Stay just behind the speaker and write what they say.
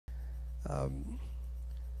Um,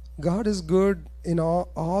 God is good in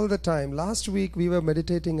all the time. Last week we were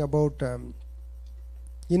meditating about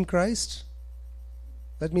in Christ.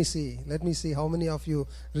 Let me see how many of you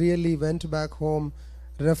really went back home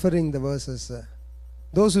referring the verses.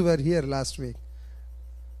 Those who were here last week.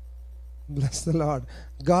 Bless the Lord.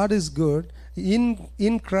 God is good.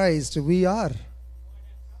 In Christ we are.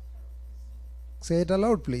 Say it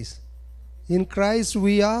aloud, please. In Christ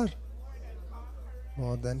we are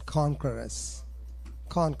more than conquerors.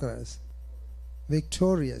 Conquerors.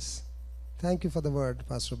 Victorious. Thank you for the word,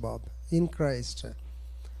 Pastor Bob. In Christ.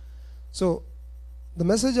 So, the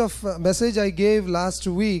message I gave last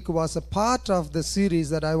week was a part of the series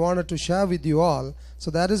that I wanted to share with you all. So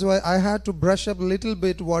that is why I had to brush up a little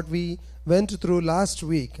bit what we went through last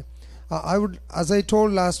week. I would, as I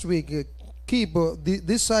told last week, keep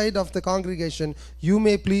this side of the congregation, you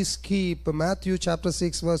may please keep Matthew chapter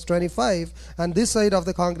 6 verse 25, and this side of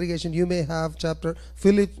the congregation you may have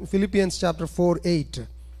Philippians chapter 4:8.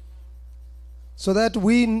 So that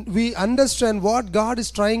we understand what God is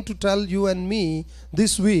trying to tell you and me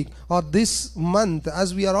this week or this month,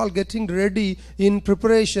 as we are all getting ready in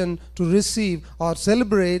preparation to receive or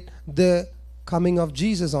celebrate the coming of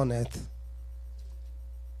Jesus on earth.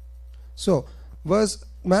 So,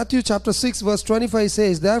 Matthew chapter 6 verse 25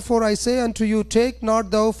 says, "Therefore I say unto you, take not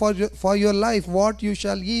thou for your life what you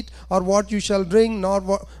shall eat or what you shall drink,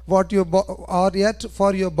 nor or yet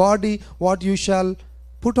for your body what you shall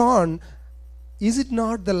put on. Is it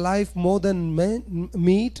not the life more than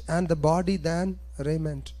meat, and the body than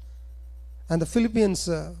raiment?" And the Philippians,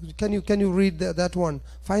 can you read that one?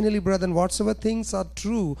 "Finally, brethren, whatsoever things are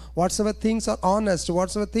true, whatsoever things are honest,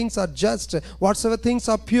 whatsoever things are just, whatsoever things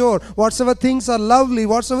are pure, whatsoever things are lovely,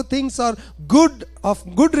 whatsoever things are good, of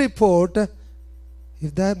good report,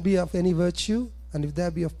 if there be of any virtue, and if there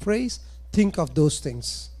be of praise, think of those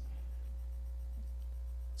things."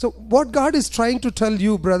 So what God is trying to tell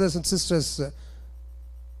you, brothers and sisters,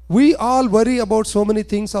 we all worry about so many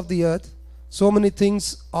things of the earth, so many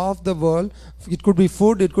things of the world. It could be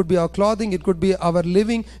food, it could be our clothing, it could be our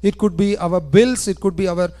living, it could be our bills, it could be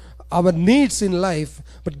our needs in life.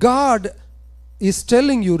 But God is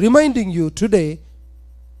telling you, reminding you today,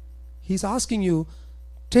 He's asking you,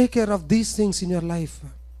 take care of these things in your life.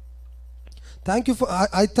 Thank you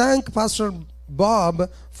I thank Pastor Bob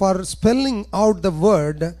for spelling out the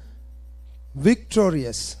word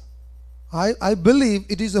victorious. I believe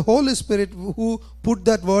it is the Holy Spirit who put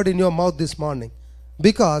that word in your mouth this morning.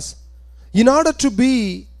 Because in order to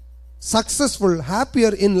be successful,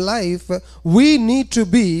 happier in life, we need to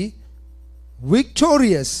be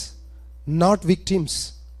victorious, not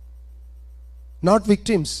victims. Not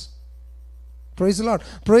victims. Praise the Lord.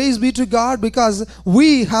 Praise be to God, because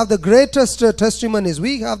we have the greatest testimonies.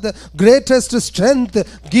 We have the greatest strength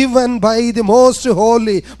given by the most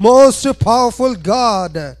holy, most powerful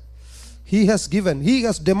God. He has given, He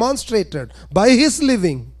has demonstrated by His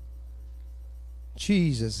living.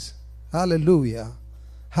 Jesus. Hallelujah.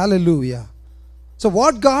 Hallelujah. So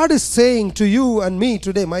what God is saying to you and me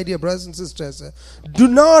today, my dear brothers and sisters, do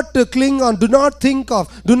not cling on, do not think of,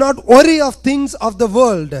 do not worry of things of the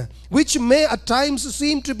world, which may at times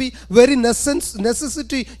seem to be very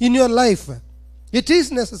necessity in your life. It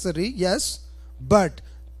is necessary, yes, but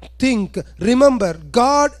remember,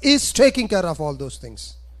 God is taking care of all those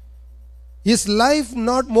things. Is life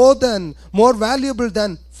not more valuable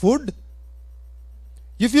than food?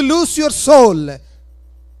 If you lose your soul,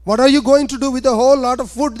 what are you going to do with a whole lot of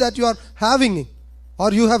food that you are having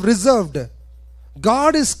or you have reserved?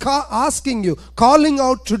 God is asking you, calling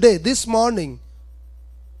out today, this morning,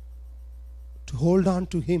 to hold on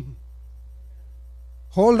to Him.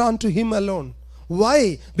 Hold on to Him alone.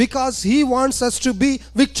 Why? Because He wants us to be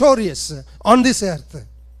victorious on this earth.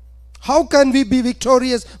 How can we be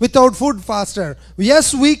victorious without food, Pastor?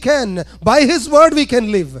 Yes, we can. By His word we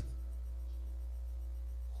can live.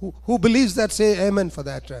 Who believes that? Say amen for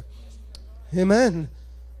that. Amen.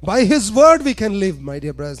 By His word we can live, my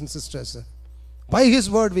dear brothers and sisters. By His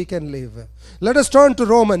word we can live. Let us turn to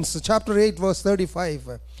Romans chapter 8 verse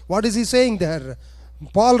 35. What is he saying there?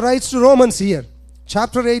 Paul writes to Romans here.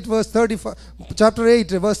 Chapter 8 verse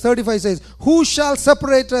 35 says, "Who shall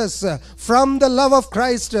separate us from the love of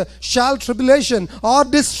Christ? Shall tribulation or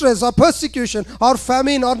distress or persecution or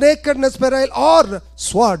famine or nakedness, peril or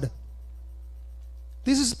sword?"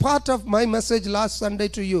 This is part of my message last Sunday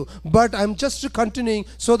to you, but I'm just continuing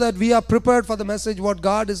so that we are prepared for the message what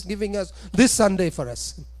God is giving us this Sunday for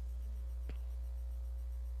us.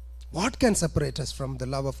 What can separate us from the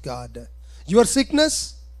love of God? Your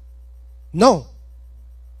sickness? No.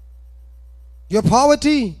 Your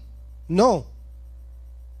poverty? No.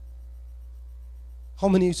 How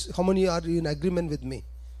many are in agreement with me?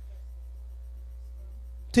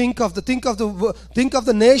 Think of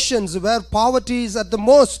the nations where poverty is at the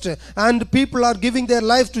most and people are giving their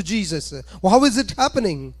life to Jesus. How is it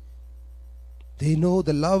happening? They know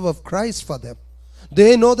the love of Christ for them.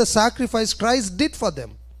 They know the sacrifice Christ did for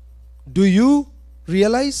them. Do you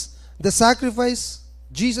realize the sacrifice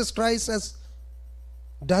Jesus Christ has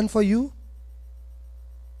done for you?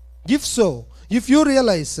 If so, if you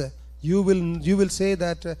realize, you will say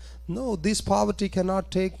that, no, this poverty cannot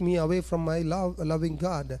take me away from my loving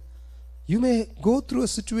God. You may go through a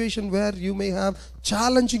situation where you may have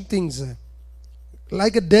challenging things,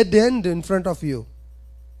 like a dead end in front of you.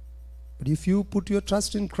 But if you put your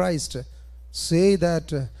trust in Christ, say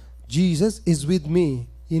that Jesus is with me.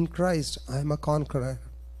 In Christ, I am a conqueror.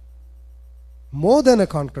 More than a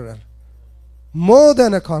conqueror. More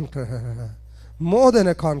than a conqueror. More than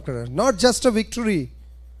a conqueror. Not just a victory,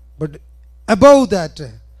 but above that.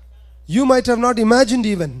 You might have not imagined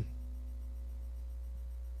even.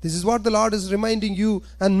 This is what the Lord is reminding you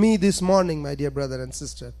and me this morning, my dear brother and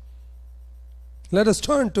sister. Let us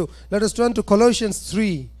turn to Colossians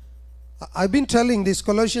 3. I've been telling this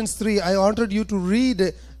Colossians 3. I wanted you to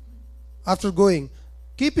read after going.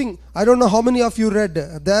 I don't know how many of you read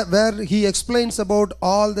that, where he explains about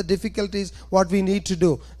all the difficulties, what we need to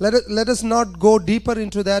do. Let us not go deeper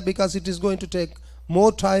into that, because it is going to take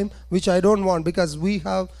more time, which I don't want, because we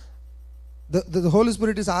have the Holy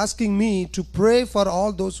Spirit is asking me to pray for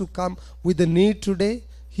all those who come with the need today.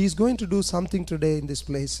 He is going to do something today in this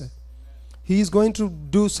place. He is going to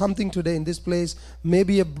do something today in this place.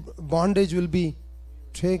 Maybe a bondage will be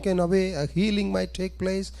taken away, a healing might take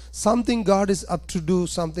place. Something God is up to do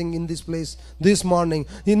something in this place this morning.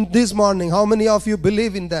 In this morning, how many of you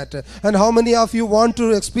believe in that? And how many of you want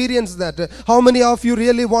to experience that? How many of you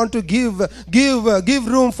really want to give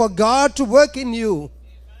room for God to work in you?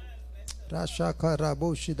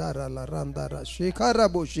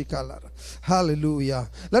 Hallelujah.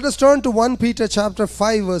 Let us turn to 1 Peter chapter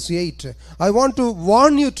 5 verse 8. I want to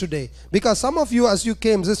warn you today, because some of you, as you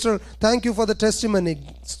came, sister, thank you for the testimony.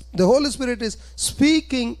 The Holy Spirit is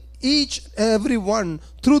speaking each every one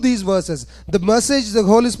through these verses. The message the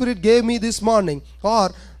Holy Spirit gave me this morning,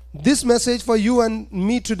 or this message for you and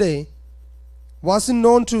me today, wasn't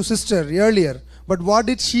known to sister earlier. But what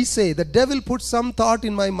did she say? The devil put some thought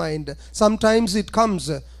in my mind. Sometimes it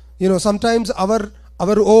comes, sometimes our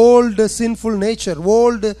old sinful nature,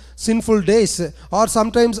 old sinful days, or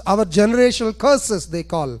sometimes our generational curses, they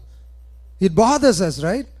call. It bothers us,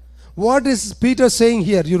 right? What is Peter saying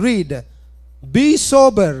here? You read, be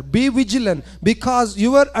sober, be vigilant, because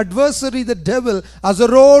your adversary the devil, as a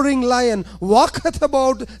roaring lion, walketh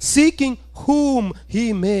about seeking whom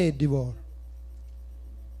he may devour.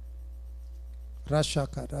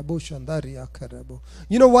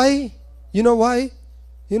 You know why?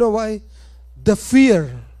 The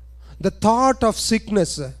fear, the thought of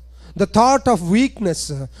sickness, the thought of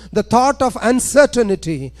weakness, the thought of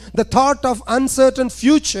uncertainty, the thought of uncertain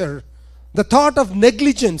future, the thought of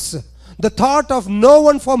negligence, the thought of no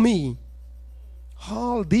one for me.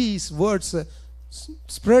 All these words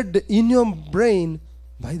spread in your brain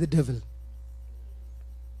by the devil.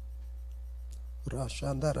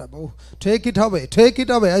 Take it away, take it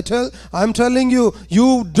away. I'm telling you,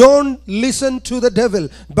 you don't listen to the devil,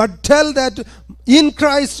 but tell that in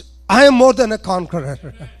Christ I am more than a conqueror.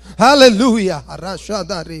 Hallelujah.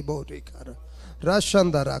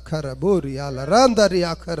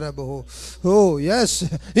 Oh yes,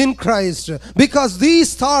 in Christ. Because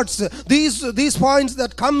these thoughts, these points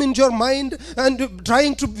that come into your mind and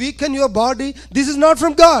trying to weaken your body, this is not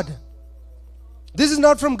from God. This is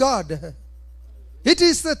not from God. It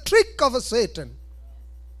is the trick of a Satan.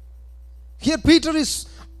 Here Peter is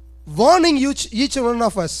warning each one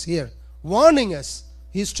of us here. Warning us.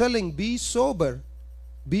 He is telling, be sober.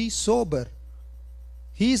 Be sober.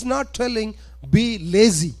 He is not telling, be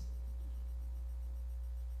lazy.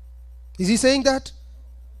 Is he saying that?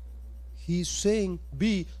 He is saying,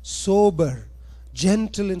 be sober,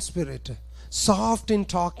 gentle in spirit, soft in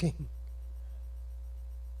talking,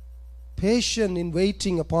 patient in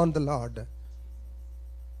waiting upon the Lord.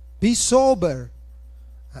 Be sober,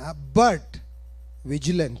 but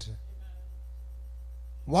vigilant.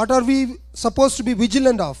 What are we supposed to be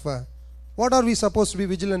vigilant of? What are we supposed to be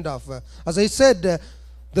vigilant of? As I said,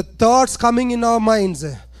 the thoughts coming in our minds.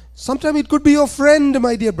 Sometimes it could be your friend,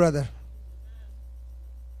 my dear brother.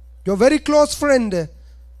 Your very close friend,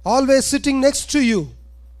 always sitting next to you,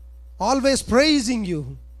 always praising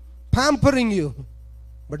you, pampering you,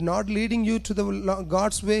 but not leading you to the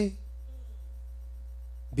God's way.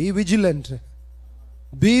 Be vigilant.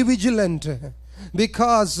 Be vigilant.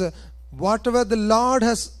 Because whatever the Lord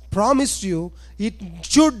has promised you, it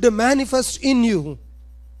should manifest in you.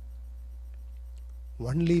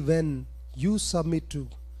 Only when you submit to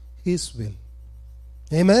His will.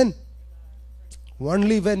 Amen.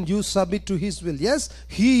 Only when you submit to His will. Yes,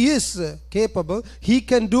 He is capable. He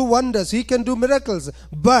can do wonders. He can do miracles.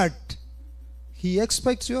 But He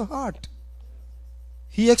expects your heart.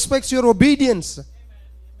 He expects your obedience.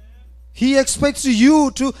 He expects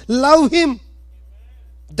you to love Him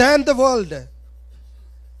than the world.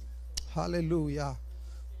 Hallelujah.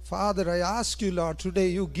 Father, I ask you, Lord, today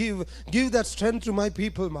you give that strength to my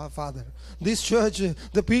people, my Father. This church,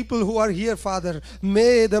 the people who are here, Father,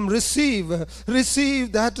 may them receive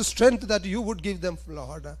that strength that you would give them,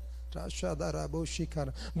 Lord.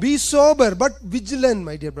 Be sober but vigilant,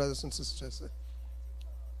 my dear brothers and sisters.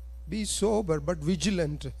 Be sober but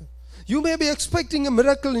vigilant. You may be expecting a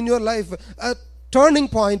miracle in your life, a turning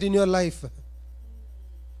point in your life.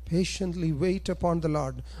 Patiently wait upon the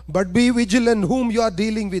Lord. But be vigilant whom you are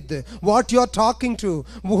dealing with, what you are talking to,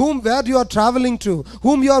 where you are traveling to,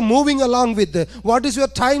 whom you are moving along with, what is your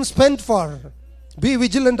time spent for. Be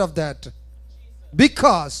vigilant of that.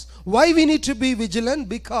 Because, why we need to be vigilant?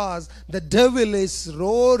 Because the devil is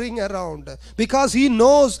roaring around. Because he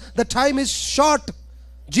knows the time is short.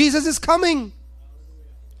 Jesus is coming.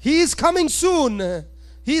 He is coming soon.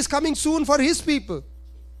 He is coming soon for His people,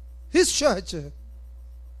 His church.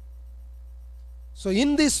 So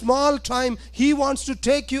in this small time, He wants to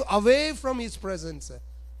take you away from His presence,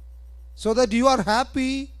 so that you are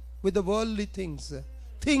happy with the worldly things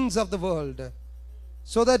of the world.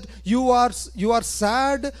 So that you are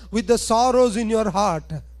sad with the sorrows in your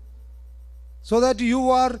heart. So that you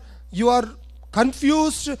are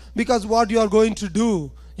confused because what you are going to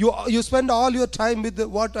do. You spend all your time with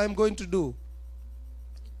what I am going to do.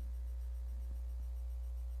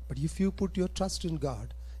 But if you put your trust in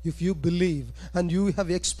God, if you believe and you have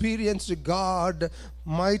experienced God,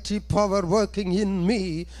 mighty power working in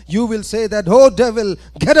me, you will say that, oh devil,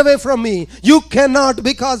 get away from me. You cannot,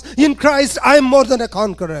 because in Christ I am more than a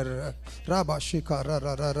conqueror.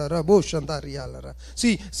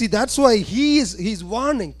 See, that's why he's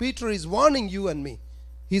warning. Peter is warning you and me.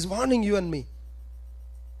 He's warning you and me.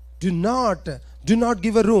 Do not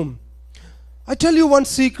give a room. I tell you one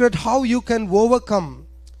secret how you can overcome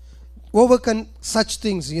such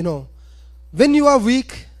things, When you are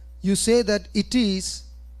weak, you say that it is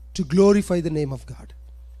to glorify the name of God.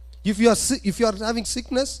 If you are having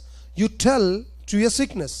sickness, you tell to your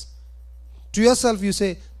sickness. To yourself you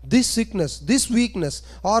say, this sickness, this weakness,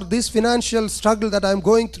 or this financial struggle that I am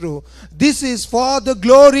going through, this is for the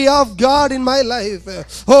glory of God in my life.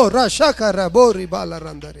 Oh, Rashakara Bori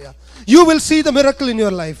Balarandaria. You will see the miracle in your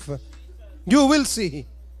life. You will see.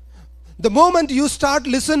 The moment you start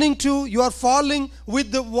listening to, you are falling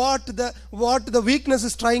with what the weakness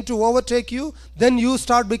is trying to overtake you, then you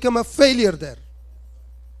start become a failure there.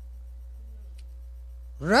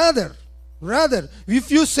 Rather, if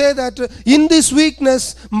you say that in this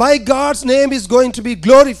weakness, my God's name is going to be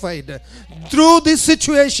glorified. Through this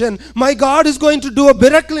situation, my God is going to do a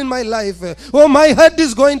miracle in my life. Oh, my head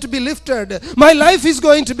is going to be lifted. My life is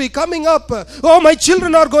going to be coming up. Oh, my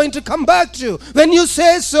children are going to come back to you. When you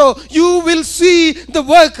say so, you will see the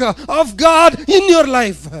work of God in your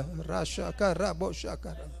life.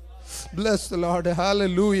 Bless the Lord.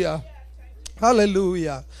 Hallelujah.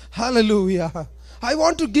 Hallelujah. Hallelujah. I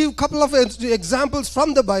want to give a couple of examples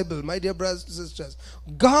from the Bible, my dear brothers and sisters.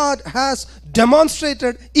 God has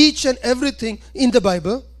demonstrated each and everything in the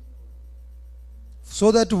Bible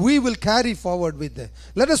so that we will carry forward with it.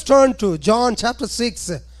 Let us turn to John chapter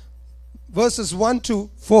 6, verses 1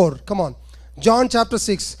 to 4. Come on. John chapter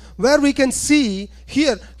 6, where we can see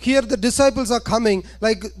here the disciples are coming,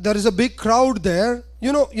 like there is a big crowd there.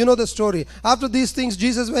 You know the story. After these things,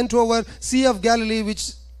 Jesus went over Sea of Galilee,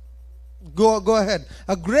 which Go ahead.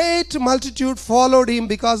 A great multitude followed him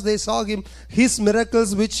because they saw his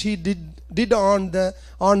miracles which he did on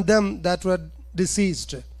them that were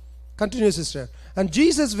deceased. Continue, sister. And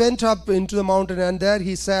Jesus went up into the mountain, and there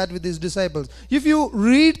he sat with his disciples. If you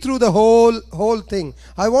read through the whole thing,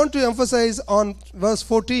 I want to emphasize on verse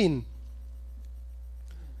 14.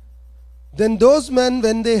 Then those men,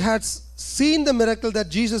 when they had seen the miracle that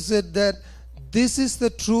Jesus said, that this is the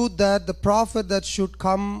truth, that the prophet that should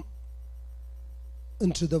come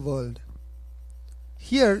into the world.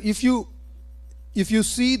 Here, if you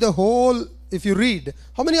see the whole, if you read,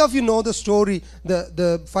 how many of you know the story,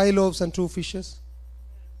 the 5 loaves and 2 fishes?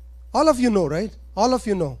 All of you know, right? All of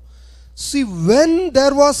you know. See, when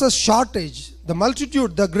there was a shortage,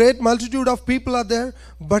 the great multitude of people are there,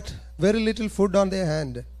 but very little food on their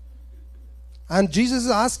hand. And Jesus is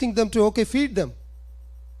asking them to, okay, feed them.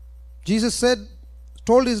 Jesus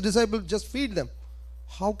told his disciples, just feed them.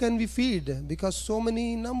 How can we feed? Because so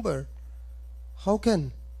many in number. How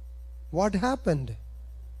can? What happened?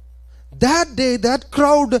 That day, that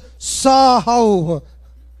crowd saw how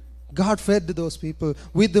God fed those people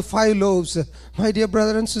with the 5 loaves. My dear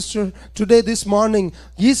brother and sister, today, this morning,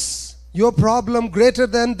 is your problem greater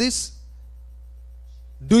than this?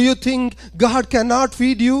 Do you think God cannot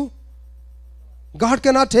feed you? God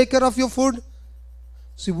cannot take care of your food?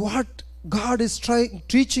 See, what God is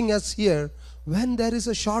teaching us here, when there is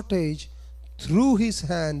a shortage, through his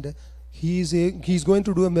hand, he's going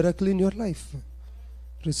to do a miracle in your life.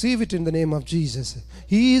 Receive it in the name of Jesus.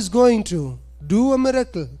 He is going to do a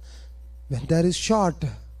miracle when there is short.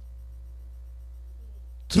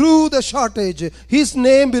 Through the shortage, his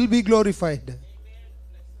name will be glorified.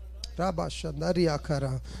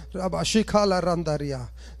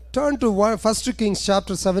 Turn to 1 Kings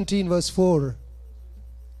chapter 17 verse 4.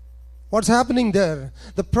 What's happening there?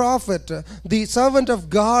 The prophet, the servant of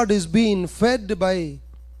God, is being fed by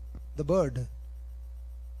the bird.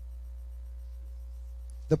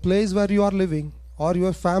 The place where you are living, or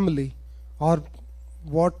your family, or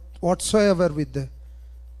whatsoever with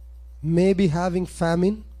may be having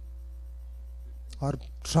famine or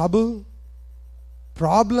trouble,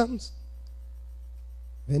 problems.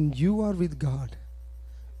 When you are with God,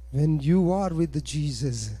 when you are with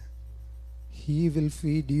Jesus, he will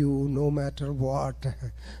feed you no matter what.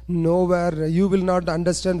 Nowhere, you will not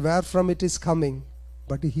understand where from it is coming,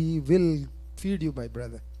 but he will feed you, my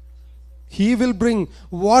brother. He will bring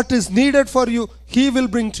what is needed for you. He will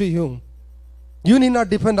bring to you. You need not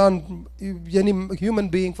depend on any human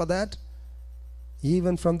being for that.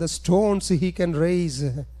 Even from the stones he can raise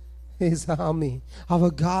his army. Our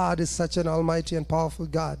God is such an almighty and powerful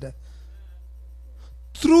God.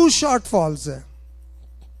 Through shortfalls.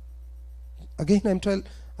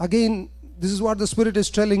 Again, this is what the Spirit is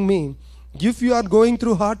telling me. If you are going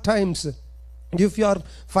through hard times, if you are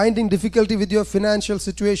finding difficulty with your financial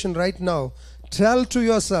situation right now, tell to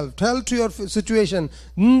yourself, tell to your situation,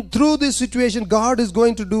 through this situation, God is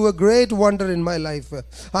going to do a great wonder in my life.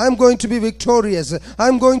 I am going to be victorious. I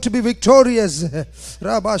am going to be victorious.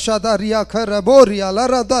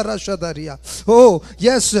 Oh,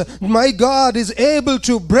 yes, my God is able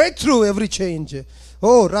to break through every change.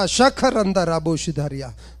 Oh, tell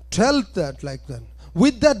that like that.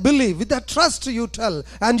 With that belief, with that trust, you tell,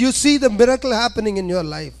 and you see the miracle happening in your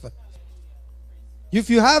life. If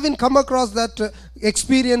you haven't come across that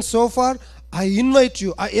experience so far, I invite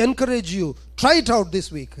you, I encourage you, try it out this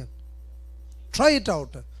week. Try it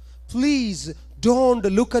out. Please don't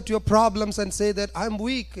look at your problems and say that I'm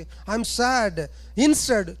weak, I'm sad.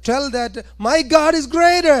 Instead, tell that my God is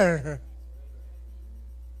greater.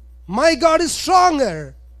 My God is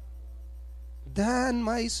stronger than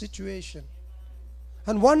my situation.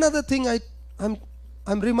 And one other thing I'm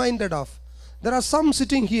reminded of. There are some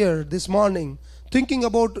sitting here this morning thinking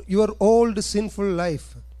about your old sinful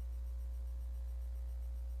life.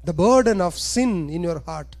 The burden of sin in your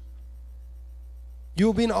heart.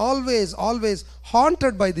 You've been always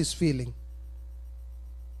haunted by this feeling.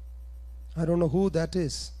 I don't know who that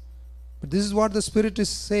is. But this is what the Spirit is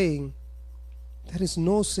saying. There is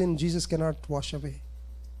no sin Jesus cannot wash away.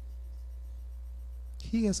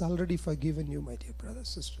 He has already forgiven you, my dear brother,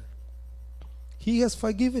 sister. He has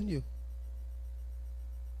forgiven you.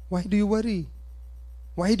 Why do you worry?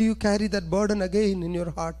 Why do you carry that burden again in your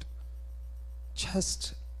heart?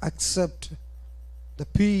 Just accept the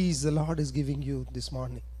peace the Lord is giving you this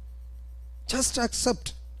morning. Just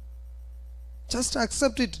accept. Just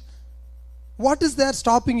accept it. What is there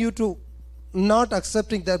stopping you to not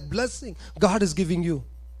accepting that blessing God is giving you?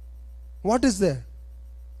 What is there?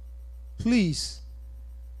 Please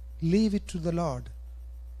leave it to the Lord.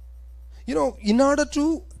 You know, in order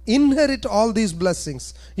to inherit all these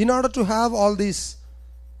blessings, in order to have all these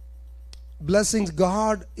blessings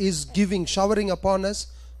God is giving, showering upon us,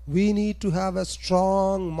 we need to have a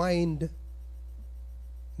strong mind.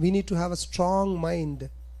 We need to have a strong mind.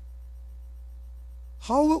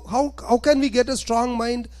 How can we get a strong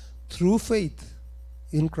mind? Through faith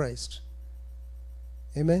in Christ.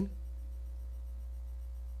 Amen.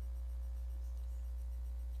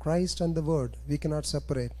 Christ and the Word, we cannot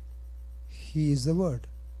separate. He is the Word.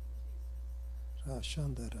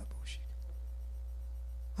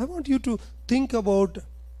 I want you to think about,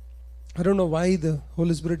 I don't know why the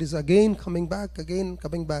Holy Spirit is again coming back.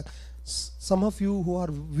 Some of you who are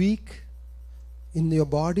weak in your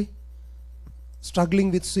body, struggling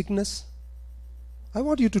with sickness, I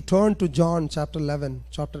want you to turn to John chapter 11.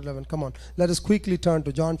 Chapter 11. Come on. Let us quickly turn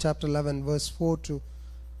to John chapter 11, verse 4 to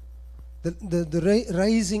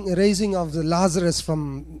the raising of the Lazarus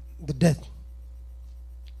from the death.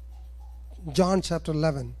 John chapter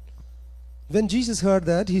 11. When Jesus heard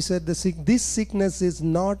that, he said, this sickness is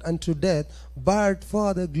not unto death, but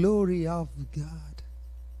for the glory of God.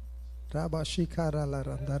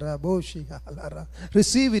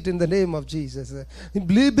 Receive it in the name of Jesus.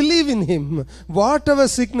 Believe in Him. Whatever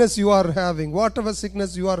sickness you are having, whatever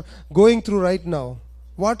sickness you are going through right now,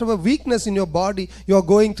 whatever weakness in your body you are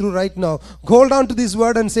going through right now, hold on to this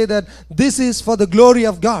word and say that this is for the glory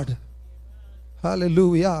of God.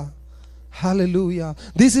 Hallelujah. Hallelujah.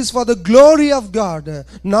 This is for the glory of God,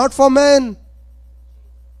 not for man,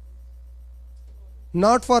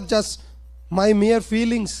 not for just my mere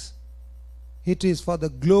feelings. It is for the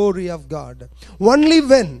glory of God. Only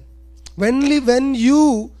when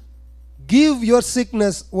you give your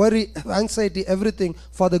sickness, worry, anxiety, everything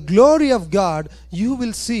for the glory of God, you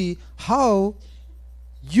will see how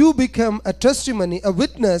you become a testimony, a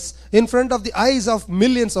witness in front of the eyes of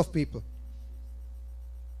millions of people.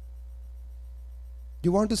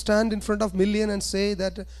 You want to stand in front of millions and say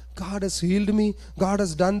that God has healed me, God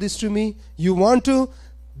has done this to me. You want to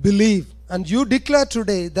believe and you declare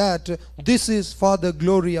today that this is for the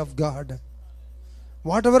glory of God.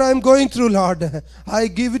 Whatever I am going through, Lord, I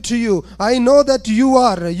give it to you. I know that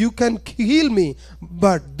you can heal me,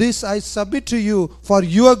 but this I submit to you for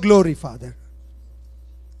your glory, Father.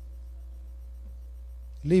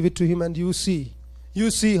 Leave it to Him and you see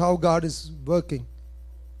how God is working.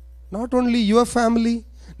 Not only your family,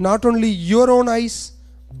 not only your own eyes,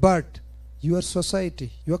 but your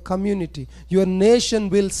society, your community, your nation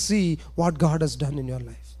will see what God has done in your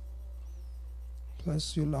life.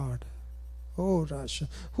 Bless you, Lord. Oh, Rasha.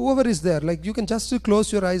 Whoever is there, like you can just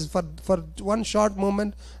close your eyes for one short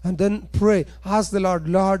moment and then pray. Ask the Lord,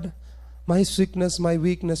 Lord, my sickness, my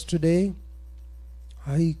weakness today,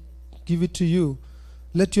 I give it to you.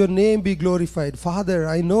 Let your name be glorified. Father,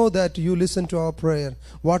 I know that you listen to our prayer.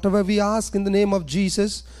 Whatever we ask in the name of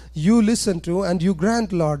Jesus, you listen to and you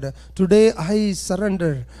grant, Lord. Today I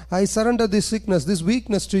surrender. I surrender this sickness, this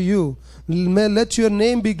weakness to you. Let your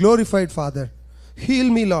name be glorified, Father. Heal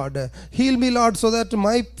me, Lord. Heal me, Lord, so that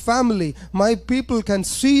my family, my people can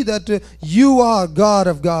see that you are God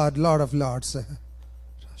of God, Lord of Lords.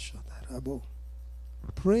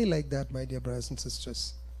 Pray like that, my dear brothers and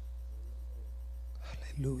sisters.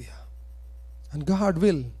 Hallelujah. And God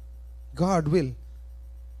will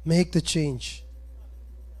make the change.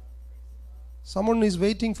 Someone is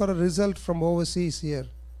waiting for a result from overseas here.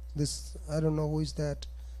 I don't know who is that.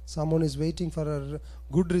 Someone is waiting for a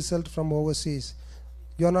good result from overseas.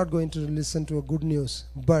 You are not going to listen to a good news,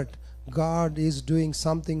 but God is doing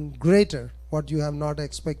something greater, what you have not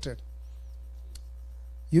expected.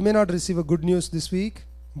 You may not receive a good news this week,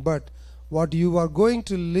 but what you are going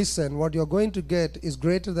to listen, what you are going to get is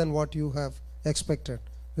greater than what you have expected.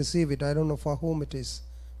 Receive it. I don't know for whom it is.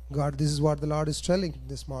 God, this is what the Lord is telling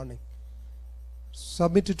this morning.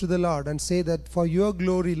 Submit it to the Lord and say that for your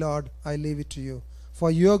glory, Lord, I leave it to you.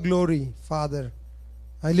 For your glory, Father,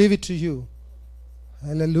 I leave it to you.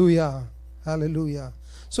 Hallelujah. Hallelujah.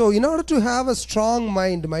 So in order to have a strong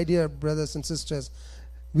mind, my dear brothers and sisters,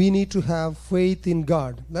 we need to have faith in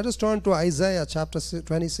God. Let us turn to Isaiah chapter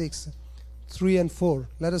 26. 3 and 4.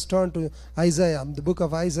 Let us turn to Isaiah, the book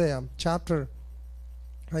of Isaiah,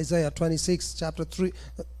 Isaiah 26,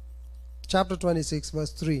 chapter 26,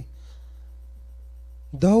 verse 3.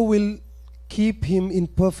 Thou wilt keep him in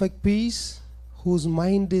perfect peace, whose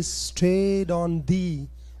mind is stayed on thee,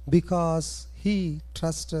 because he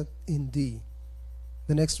trusteth in thee.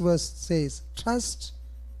 The next verse says, trust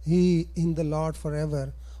ye in the Lord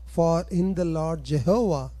forever, for in the Lord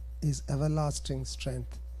Jehovah is everlasting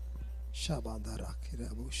strength. Yes,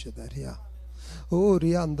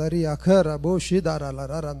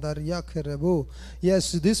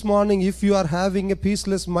 this morning, if you are having a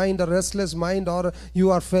peaceless mind, a restless mind, or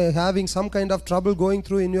you are having some kind of trouble going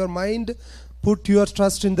through in your mind, put your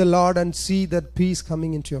trust in the Lord and see that peace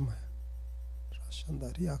coming into your mind.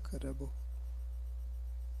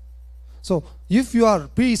 So, if you are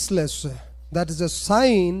peaceless, that is a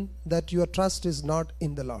sign that your trust is not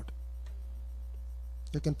in the Lord.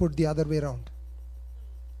 You can put the other way around.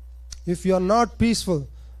 If you are not peaceful,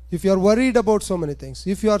 if you are worried about so many things,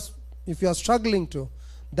 if you are struggling to,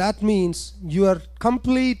 that means your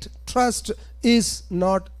complete trust is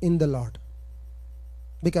not in the Lord.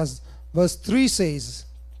 Because verse 3 says,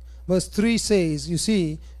 you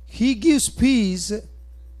see, He gives peace.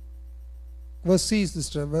 Verse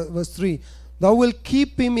 3, thou wilt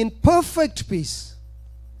keep him in perfect peace.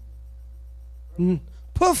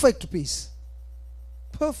 Perfect peace.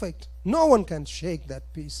 Perfect. No one can shake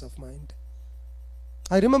that peace of mind.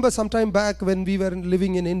 I remember some time back when we were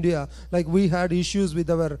living in India, like we had issues with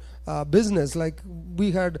our business, like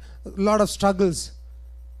we had a lot of struggles.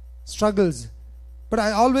 But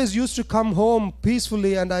I always used to come home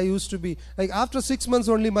peacefully, and I used to be, like after 6 months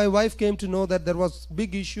only, my wife came to know that there was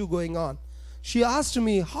big issue going on. She asked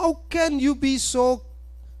me, how can you be so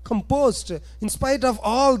composed in spite of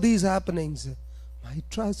all these happenings? My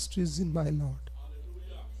trust is in my Lord.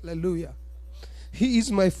 Hallelujah. He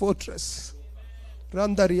is my fortress. A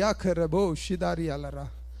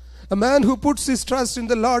man who puts his trust in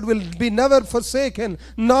the Lord will be never forsaken,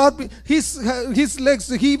 nor be, his legs,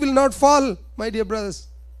 he will not fall, my dear brothers.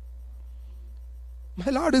 My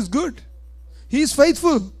Lord is good. He is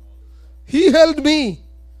faithful. He held me.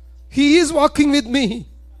 He is walking with me.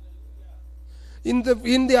 In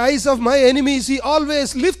the eyes of my enemies, He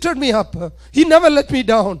always lifted me up. He never let me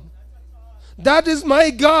down. That is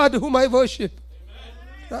my God whom I worship.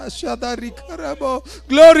 Glory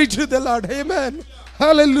to the Lord. Amen.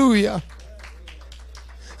 Hallelujah.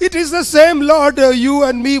 It is the same Lord you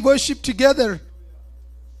and me worship together.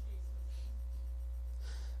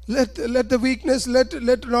 Let the weakness, let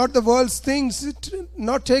not the world's things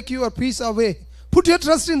not take your peace away. Put your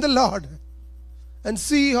trust in the Lord and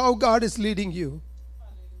see how God is leading you.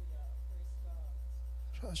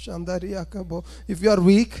 If you are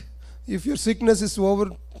weak, if your sickness is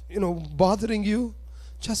bothering you,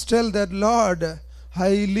 just tell that, Lord, I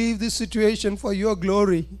leave this situation for your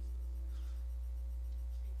glory.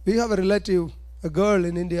 We have a relative, a girl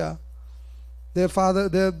in India. Their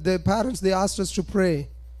parents, they asked us to pray.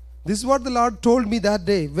 This is what the Lord told me that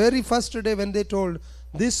day, very first day when they told,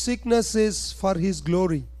 this sickness is for His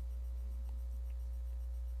glory.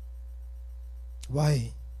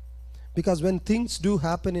 Why? Because when things do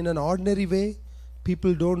happen in an ordinary way,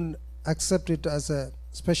 people don't accept it as a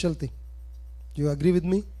special thing. Do you agree with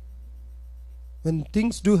me? When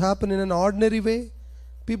things do happen in an ordinary way,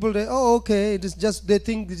 people say, oh, okay, it is just, they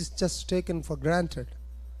think it is just taken for granted.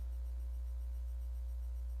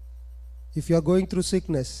 If you are going through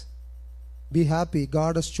sickness, be happy.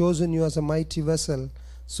 God has chosen you as a mighty vessel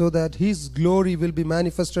so that His glory will be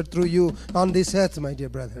manifested through you on this earth, my dear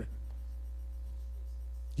brother.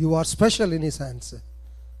 You are special in His hands.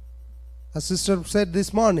 A sister said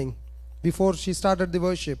this morning, before she started the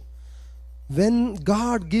worship, when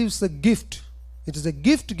God gives a gift, it is a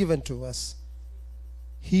gift given to us.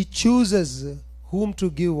 He chooses whom to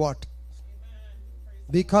give what.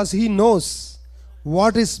 Because He knows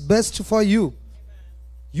what is best for you.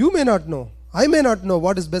 You may not know. I may not know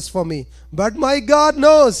what is best for me. But my God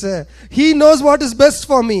knows. He knows what is best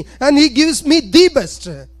for me. And He gives me the best.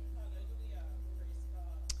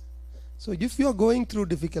 So if you are going through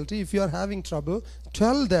difficulty, if you are having trouble,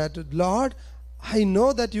 tell that, Lord, I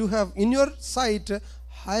know that you have, in your sight,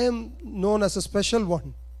 I am known as a special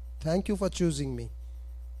one. Thank you for choosing me.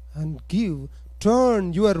 And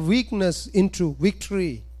turn your weakness into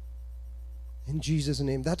victory. In Jesus'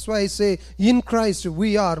 name. That's why I say, in Christ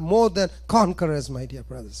we are more than conquerors, my dear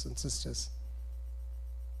brothers and sisters.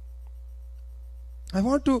 I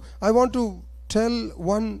want to tell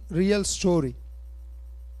one real story.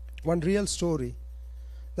 One real story.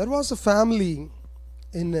 There was a family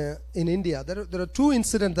in India. There are two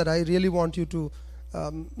incidents that I really want you to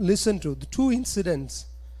listen to. The two incidents.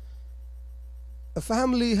 A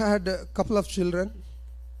family had a couple of children.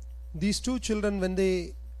 These two children,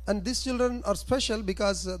 and these children are special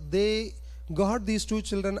because they got these two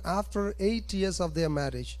children after 8 years of their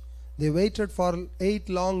marriage. They waited for 8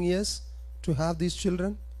 long years to have these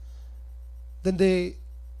children. Then the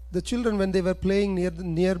children, when they were playing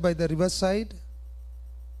near by the riverside,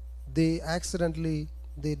 they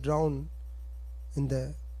drowned in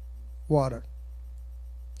the water.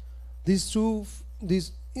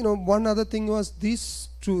 One other thing was this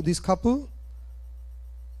couple,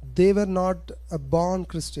 they were not born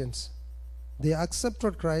Christians. They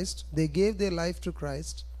accepted Christ. They gave their life to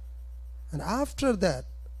Christ. And after a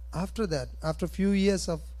few years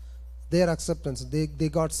of their acceptance, they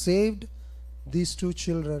got saved. These two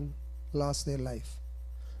children lost their life.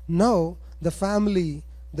 Now the family,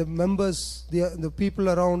 the members, the people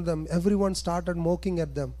around them, everyone started mocking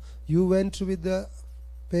at them. You went with the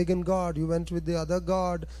pagan god, you went with the other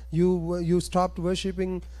god, you stopped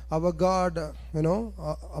worshipping our God,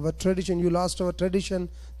 our tradition, you lost our tradition.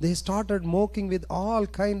 They started mocking with all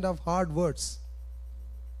kind of hard words.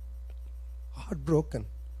 Heartbroken.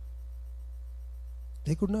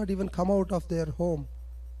 They could not even come out of their home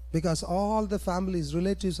because all the families,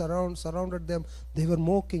 relatives surrounded them. They were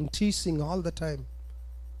mocking, teasing all the time.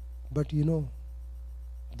 But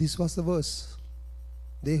this was the verse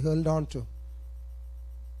they held on to.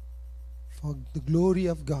 For the glory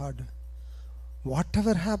of God.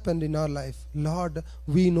 Whatever happened in our life, Lord,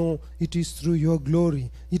 we know it is through your glory.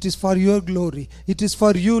 It is for your glory. It is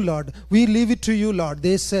for you, Lord. We leave it to you, Lord.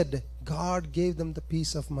 They said, God gave them the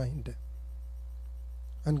peace of mind.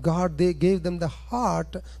 And God, they gave them the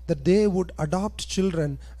heart that they would adopt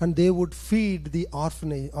children and they would feed the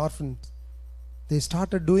orphans. They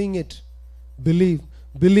started doing it.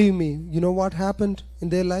 Believe me, you know what happened in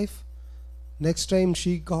their life? Next time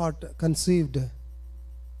she got conceived,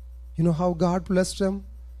 you know how God blessed them?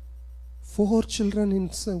 4 children in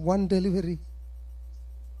one delivery.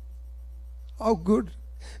 How good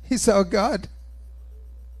is our God?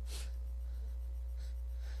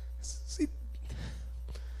 See,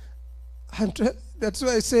 that's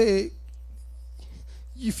why I say,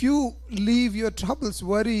 if you leave your troubles,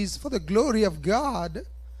 worries for the glory of God,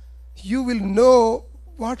 you will know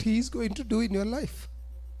what He is going to do in your life.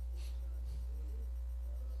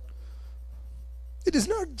 It is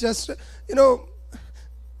not just,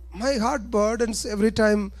 my heart burdens every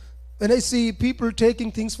time when I see people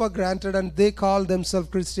taking things for granted and they call themselves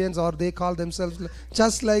Christians or they call themselves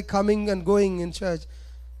just like coming and going in church.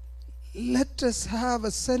 Let us have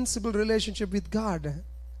a sensible relationship with God.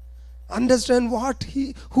 Understand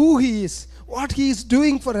who He is, what He is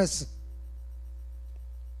doing for us.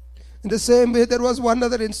 In the same way, there was one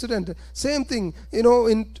other incident. Same thing,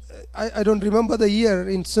 I don't remember the year,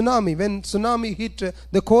 in tsunami. When tsunami hit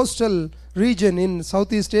the coastal region in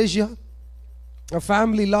Southeast Asia, a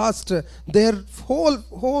family lost their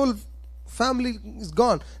whole family is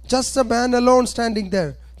gone. Just a man alone standing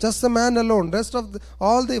there. Just a man alone. Rest of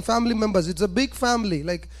all the family members. It's a big family.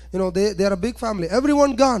 They are a big family.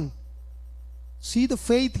 Everyone gone. See the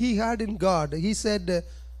faith he had in God. He said,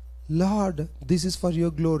 Lord, this is for your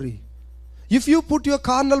glory. If you put your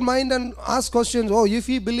carnal mind and ask questions, if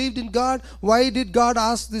he believed in God, why did God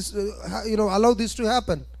ask this, allow this to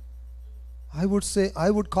happen? I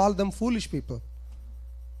would call them foolish people.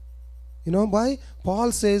 You know why?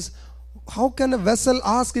 Paul says, how can a vessel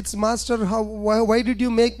ask its master, why did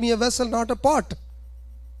you make me a vessel, not a pot?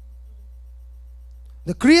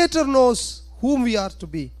 The Creator knows whom we are to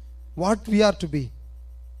be, what we are to be.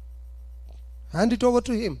 Hand it over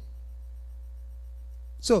to Him.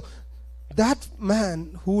 So, that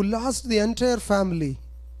man who lost the entire family,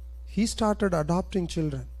 he started adopting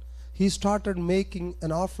children. He started making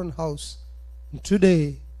an orphan house. And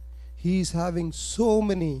today, he is having so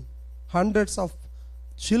many hundreds of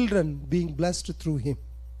children being blessed through him.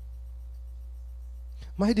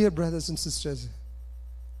 My dear brothers and sisters,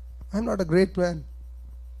 I'm not a great man.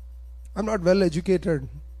 I'm not well educated.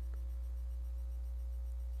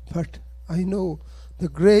 But I know the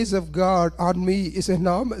grace of God on me is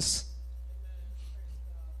enormous.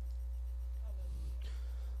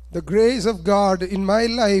 The grace of God in my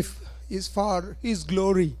life is for His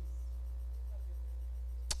glory.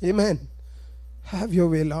 Amen. Have your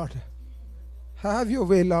way, Lord. Have your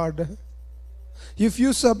way, Lord. If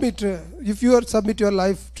you submit your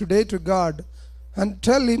life today to God and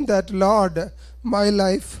tell Him that, Lord, my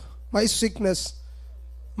life, my sickness,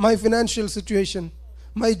 my financial situation,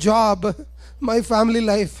 my job, my family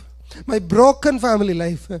life, my broken family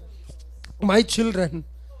life, my children.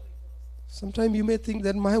 Sometimes you may think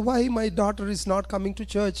that why my daughter is not coming to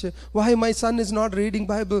church, why my son is not reading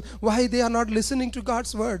Bible, why they are not listening to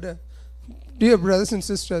God's word. Dear brothers and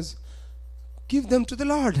sisters, give them to the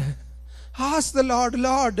Lord. Ask the Lord,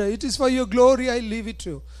 Lord, it is for your glory I leave it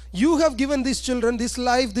to. You have given these children, this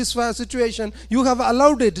life, this situation. You have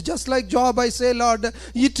allowed it. Just like Job, I say, Lord,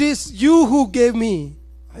 it is you who gave me.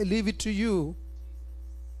 I leave it to you.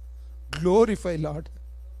 Glorify, Lord.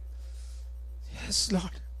 Yes,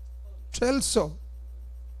 Lord. Tell so.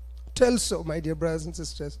 Tell so, my dear brothers and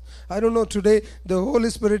sisters. I don't know, today the Holy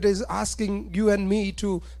Spirit is asking you and me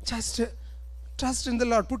to just trust in the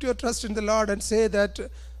Lord. Put your trust in the Lord and say that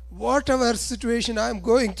whatever situation I am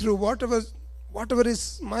going through, whatever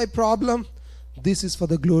is my problem, this is for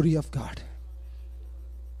the glory of God.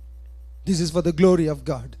 This is for the glory of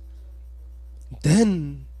God.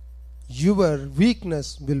 Then your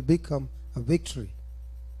weakness will become a victory.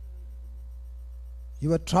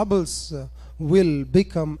 Your troubles will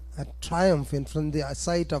become a triumph in from the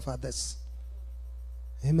sight of others.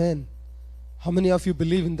 Amen. How many of you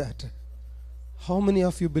believe in that? How many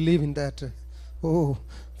of you believe in that? Oh,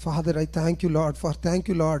 Father, I thank you, Lord. Thank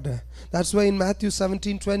you, Lord. That's why in Matthew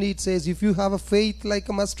 17:20 it says, if you have a faith like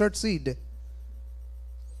a mustard seed,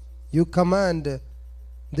 you command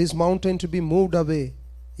this mountain to be moved away,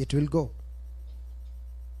 it will go.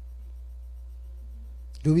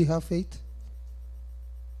 Do we have faith?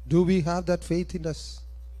 Do we have that faith in us?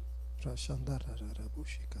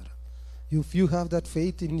 If you have that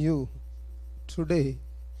faith in you, today,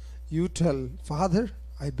 you tell, Father,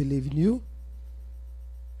 I believe in you.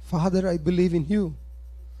 Father, I believe in you.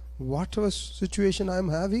 Whatever situation I am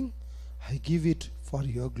having, I give it for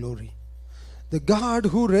your glory. The God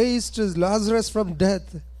who raised Lazarus from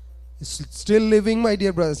death is still living, my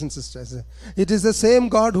dear brothers and sisters. It is the same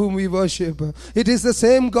God whom we worship. It is the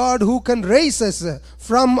same God who can raise us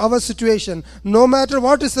from our situation. No matter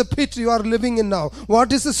what is the pit you are living in now,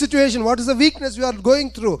 what is the situation, what is the weakness you are going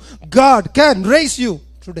through, God can raise you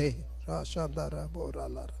today.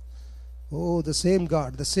 Oh, the same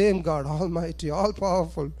God, Almighty, all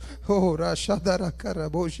powerful. Oh,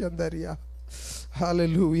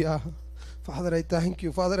 hallelujah. Father, I thank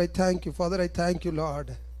you. Father, I thank you. Father, I thank you,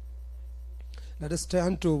 Lord. Let us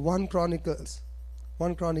turn to 1 Chronicles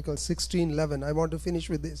 16:11. I want to finish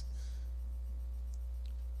with this.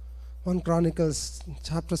 1 Chronicles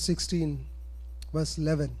chapter 16 verse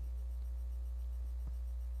 11.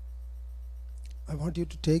 I want you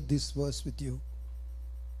to take this verse with you.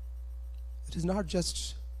 It is not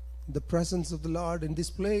just the presence of the Lord in this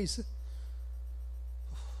place.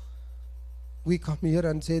 We come here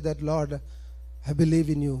and say that, Lord, I believe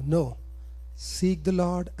in you. No. Seek the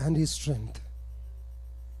Lord and His strength.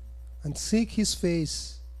 And seek His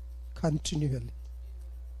face continually.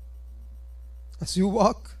 As you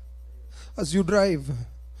walk, as you drive,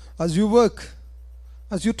 as you work,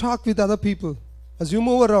 as you talk with other people, as you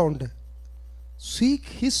move around, seek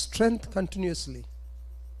His strength continuously.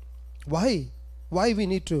 Why? Why we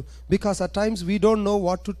need to? Because at times we don't know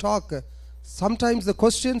what to talk. Sometimes the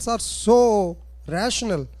questions are so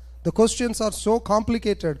rational. The questions are so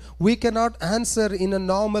complicated. We cannot answer in a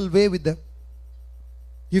normal way with them.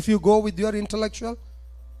 If you go with your intellectual,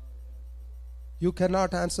 you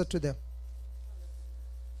cannot answer to them.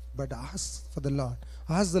 But ask for the Lord.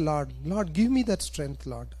 Ask the Lord, Lord, give me that strength,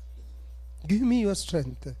 Lord. Give me your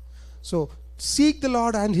strength. So seek the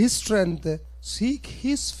Lord and His strength. Seek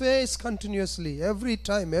His face continuously, every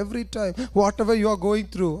time, whatever you are going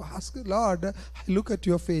through. Ask the Lord, I look at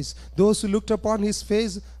your face. Those who looked upon His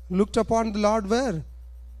face, looked upon the Lord where?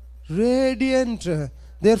 Radiant.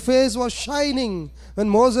 Their face was shining. When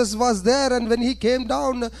Moses was there and when he came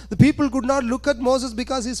down, the people could not look at Moses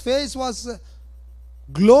because his face was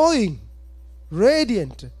glowing,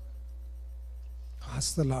 radiant.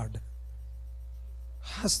 Ask the Lord.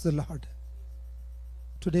 Ask the Lord.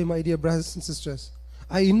 Today, my dear brothers and sisters,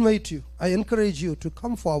 I invite you, I encourage you to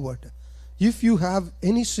come forward. If you have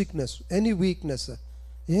any sickness, any weakness,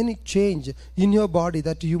 any change in your body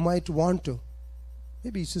that you might want to,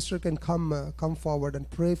 maybe sister can come forward and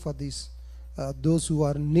pray for those who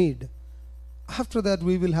are in need. After that,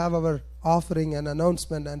 we will have our offering and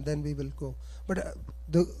announcement, and then we will go. But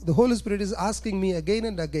the Holy Spirit is asking me again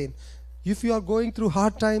and again, if you are going through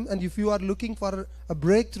hard time and if you are looking for a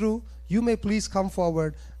breakthrough, you may please come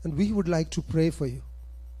forward and we would like to pray for you.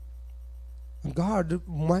 And God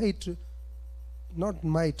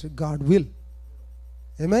God will.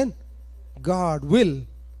 Amen? God will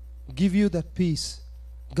give you that peace.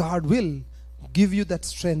 God will give you that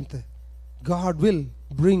strength. God will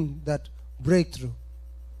bring that breakthrough.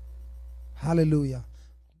 Hallelujah.